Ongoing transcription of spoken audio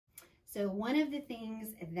So one of the things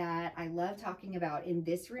that I love talking about in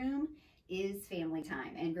this room is family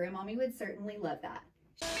time, and Grandmommy would certainly love that.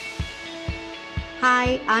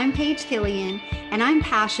 Hi, I'm Paige Killian, and I'm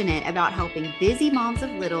passionate about helping busy moms of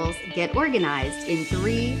littles get organized in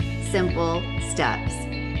 3 simple steps.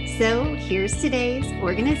 So here's today's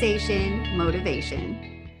organization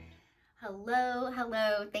motivation.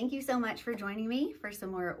 Hello. Thank you so much for joining me for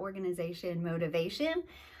some more organization motivation.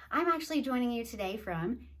 I'm actually joining you today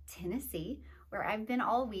from Tennessee, where I've been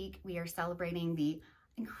all week. We are celebrating the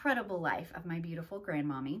incredible life of my beautiful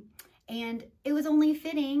grandmommy. And it was only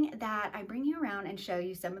fitting that I bring you around and show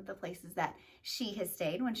you some of the places that she has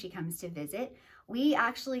stayed when she comes to visit. We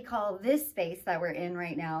actually call this space that we're in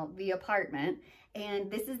right now the apartment.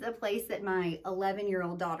 And this is a place that my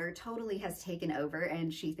 11-year-old daughter totally has taken over,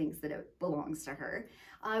 and she thinks that it belongs to her.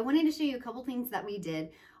 I wanted to show you a couple things that we did.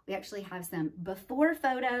 We actually have some before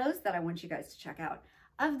photos that I want you guys to check out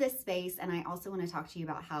of this space. And I also want to talk to you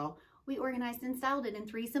about how we organized and styled it in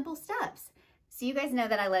 3 simple steps. So you guys know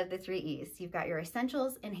that I love the 3 E's. You've got your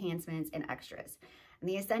essentials, enhancements, and extras. And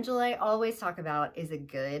the essential I always talk about is a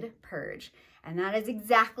good purge. And that is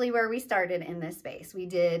exactly where we started in this space. We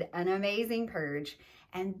did an amazing purge.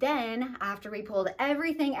 And then after we pulled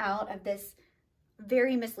everything out of this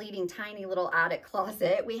very misleading tiny little attic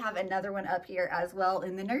closet, we have another one up here as well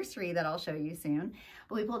in the nursery that I'll show you soon.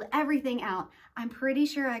 But we pulled everything out. I'm pretty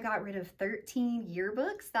sure I got rid of 13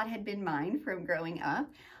 yearbooks that had been mine from growing up.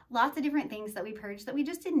 Lots of different things that we purged that we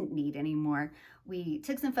just didn't need anymore. We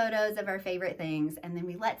took some photos of our favorite things, and then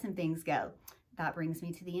we let some things go. That brings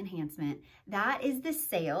me to the enhancement. That is the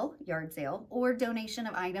sale, yard sale, or donation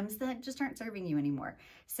of items that just aren't serving you anymore.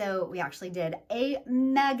 So we actually did a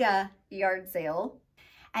mega yard sale.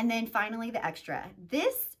 And then finally the extra.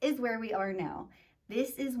 This is where we are now.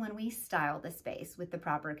 This is when we style the space with the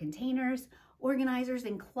proper containers, organizers,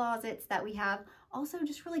 and closets that we have. Also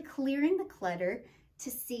just really clearing the clutter to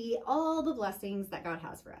see all the blessings that God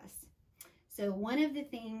has for us. So one of the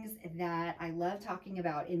things that I love talking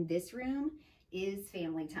about in this room is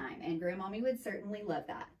family time, and Grandmommy would certainly love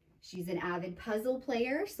that. She's an avid puzzle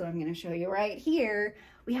player, so I'm going to show you right here.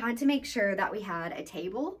 We had to make sure that we had a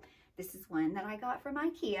table. This is one that I got from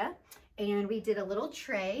IKEA, and we did a little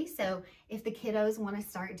tray, so if the kiddos want to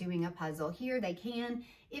start doing a puzzle here, they can.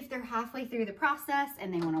 If they're halfway through the process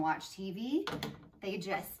and they want to watch TV, they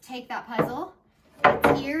just take that puzzle,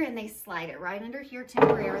 it's here, and they slide it right under here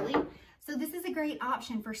temporarily. So this is a great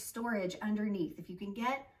option for storage underneath. If you can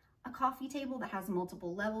get a coffee table that has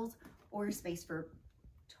multiple levels or space for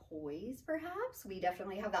toys, perhaps. We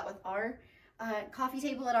definitely have that with our coffee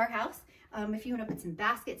table at our house. If you want to put some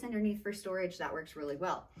baskets underneath for storage, that works really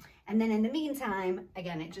well. And then in the meantime,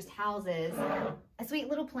 again, it just houses a sweet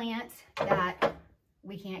little plant that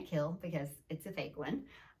we can't kill because it's a fake one.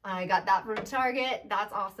 I got that from Target.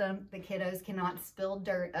 That's awesome. The kiddos cannot spill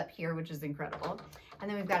dirt up here, which is incredible. And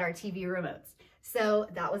then we've got our TV remotes. So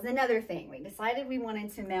that was another thing. We decided we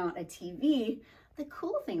wanted to mount a TV. The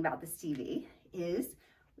cool thing about this TV is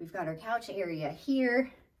we've got our couch area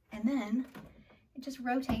here, and then it just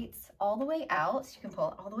rotates all the way out. So you can pull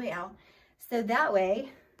it all the way out. So that way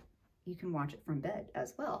you can watch it from bed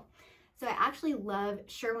as well. So I actually love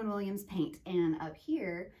Sherwin-Williams paint, and up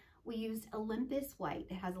here we used Olympus white.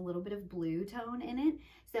 It has a little bit of blue tone in it.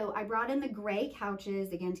 So I brought in the gray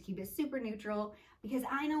couches, again, to keep it super neutral, because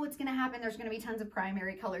I know what's gonna happen. There's gonna be tons of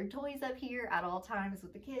primary colored toys up here at all times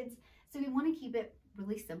with the kids. So we wanna keep it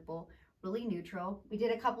really simple, really neutral. We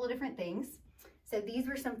did a couple of different things. So these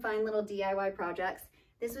were some fun little DIY projects.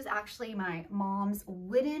 This was actually my mom's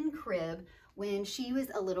wooden crib. When she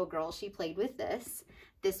was a little girl, she played with this.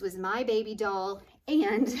 This was my baby doll,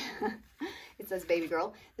 and it says baby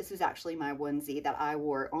girl. This was actually my onesie that I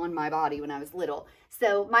wore on my body when I was little.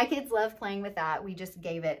 So my kids love playing with that. We just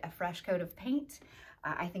gave it a fresh coat of paint.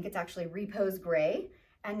 I think it's actually Repose Gray.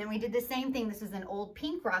 And then we did the same thing. This is an old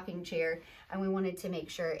pink rocking chair, and we wanted to make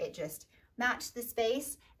sure it just matched the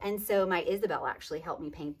space. And so my Isabel actually helped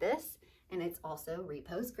me paint this, and it's also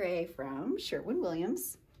Repose Gray from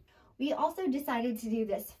Sherwin-Williams. We also decided to do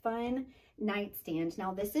this fun nightstand.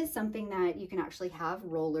 Now this is something that you can actually have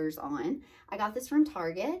rollers on. I got this from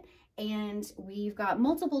Target, and we've got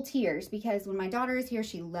multiple tiers because when my daughter is here,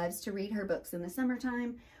 she loves to read her books in the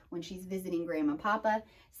summertime when she's visiting Grandma and Papa.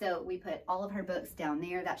 So we put all of her books down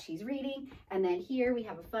there that she's reading. And then here we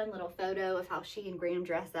have a fun little photo of how she and Graham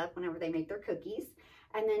dress up whenever they make their cookies.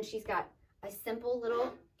 And then she's got a simple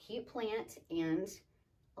little cute plant and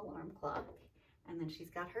alarm clock. And then she's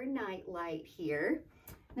got her night light here.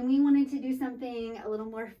 Then we wanted to do something a little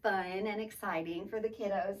more fun and exciting for the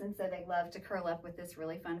kiddos, and so they love to curl up with this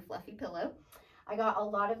really fun fluffy pillow. I got a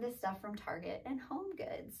lot of this stuff from Target and Home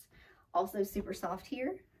Goods. Also super soft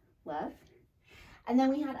here, love. And then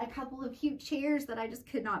we had a couple of cute chairs that I just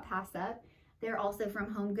could not pass up. They're also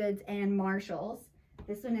from Home Goods and Marshalls.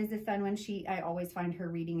 This one is a fun one. I always find her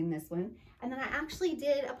reading in this one. And then I actually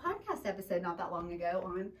did a podcast episode not that long ago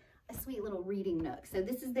on a sweet little reading nook. So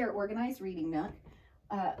this is their organized reading nook.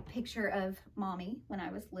 Picture of mommy when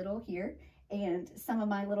I was little here, and some of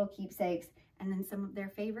my little keepsakes, and then some of their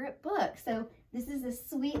favorite books. So this is a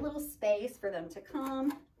sweet little space for them to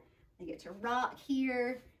come. They get to rock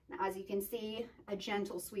here. And as you can see, a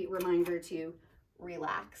gentle, sweet reminder to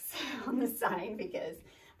relax on the side, because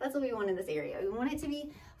that's what we want in this area. We want it to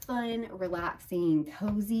be fun, relaxing,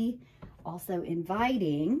 cozy, also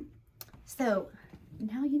inviting. So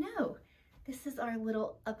now you know, this is our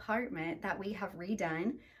little apartment that we have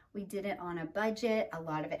redone. We did it on a budget. A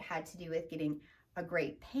lot of it had to do with getting a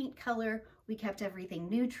great paint color. We kept everything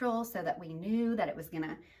neutral so that we knew that it was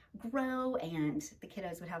gonna grow and the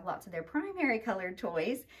kiddos would have lots of their primary colored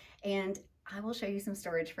toys. And I will show you some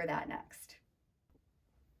storage for that next.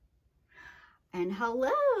 And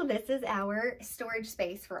hello, this is our storage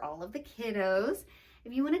space for all of the kiddos.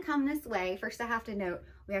 If you want to come this way, first I have to note,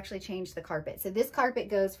 we actually changed the carpet. So this carpet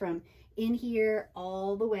goes from in here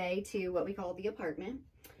all the way to what we call the apartment.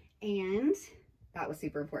 And that was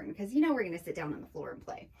super important because you know we're going to sit down on the floor and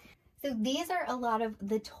play. So these are a lot of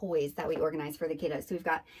the toys that we organize for the kiddos. So we've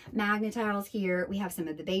got Magna-Tiles here. We have some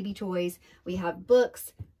of the baby toys. We have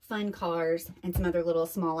books, fun cars, and some other little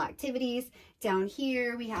small activities. Down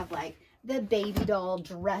here we have like the baby doll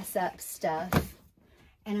dress up stuff.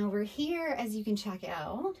 And over here, as you can check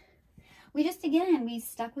out, we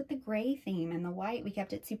stuck with the gray theme and the white. We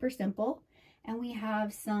kept it super simple. And we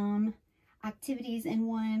have some activities in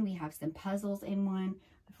one. We have some puzzles in one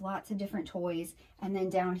with lots of different toys. And then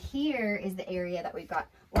down here is the area that we've got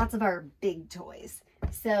lots of our big toys.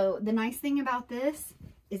 So the nice thing about this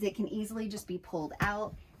is it can easily just be pulled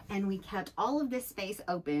out. And we kept all of this space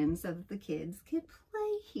open so that the kids could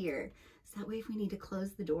play here. So that way if we need to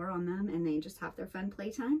close the door on them and they just have their fun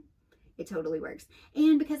playtime, it totally works.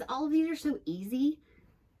 And because all of these are so easy,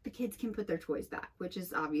 the kids can put their toys back, which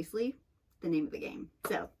is obviously the name of the game.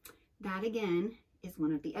 So that again is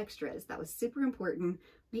one of the extras. That was super important,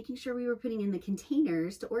 making sure we were putting in the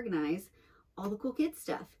containers to organize all the cool kids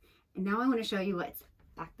stuff. And now I want to show you what's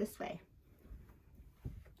back this way.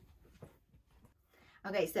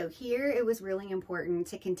 Okay, so here it was really important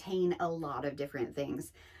to contain a lot of different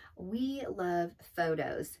things. We love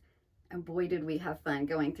photos, and boy did we have fun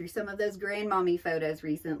going through some of those Granmommy photos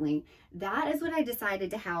recently. That is what I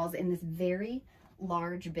decided to house in this very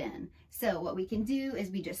large bin. So what we can do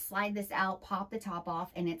is we just slide this out, pop the top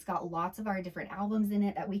off, and it's got lots of our different albums in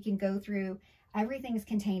it that we can go through. Everything's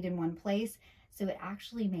contained in one place. So it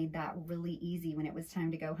actually made that really easy when it was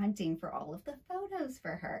time to go hunting for all of the photos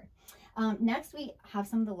for her. Next, we have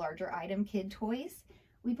some of the larger item kid toys.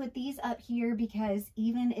 We put these up here because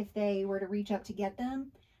even if they were to reach up to get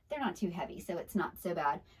them, they're not too heavy, so it's not so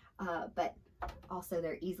bad. But also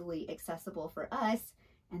they're easily accessible for us.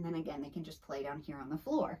 And then again, they can just play down here on the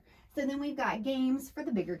floor. So then we've got games for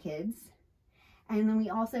the bigger kids. And then we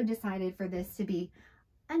also decided for this to be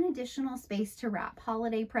an additional space to wrap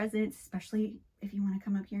holiday presents, especially if you want to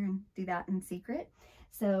come up here and do that in secret.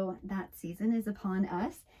 So that season is upon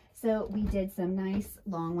us. So we did some nice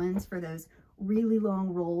long ones for those really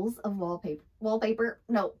long rolls of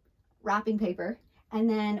wrapping paper. And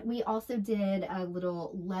then we also did a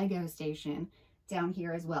little Lego station down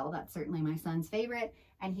here as well. That's certainly my son's favorite.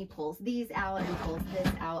 And he pulls these out and pulls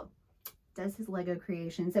this out, does his Lego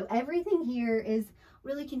creation. So everything here is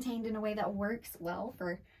really contained in a way that works well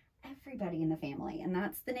for everybody in the family. And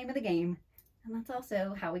that's the name of the game. And that's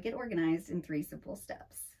also how we get organized in 3 simple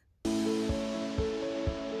steps.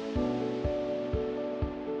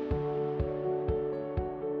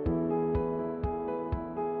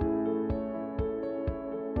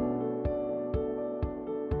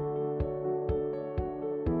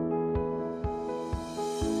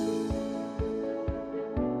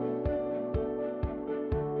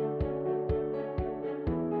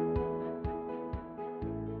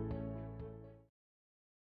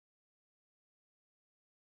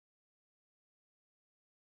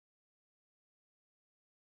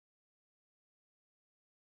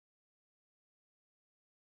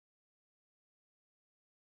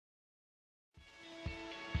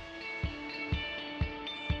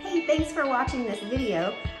 Hey, thanks for watching this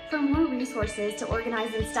video. For more resources to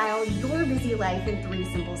organize and style your busy life in 3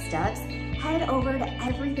 simple steps, head over to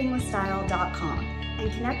everythingwithstyle.com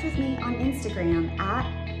and connect with me on Instagram at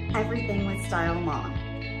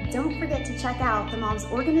everythingwithstylemom. don't forget to check out the Mom's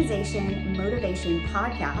Organization Motivation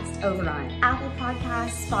podcast over on Apple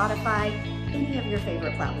Podcasts, Spotify, any of your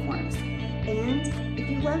favorite platforms. And if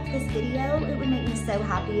you loved this video, it would make me so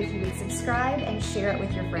happy if you would subscribe and share it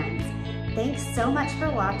with your friends. Thanks so much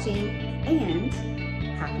for watching, and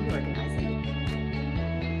happy organizing.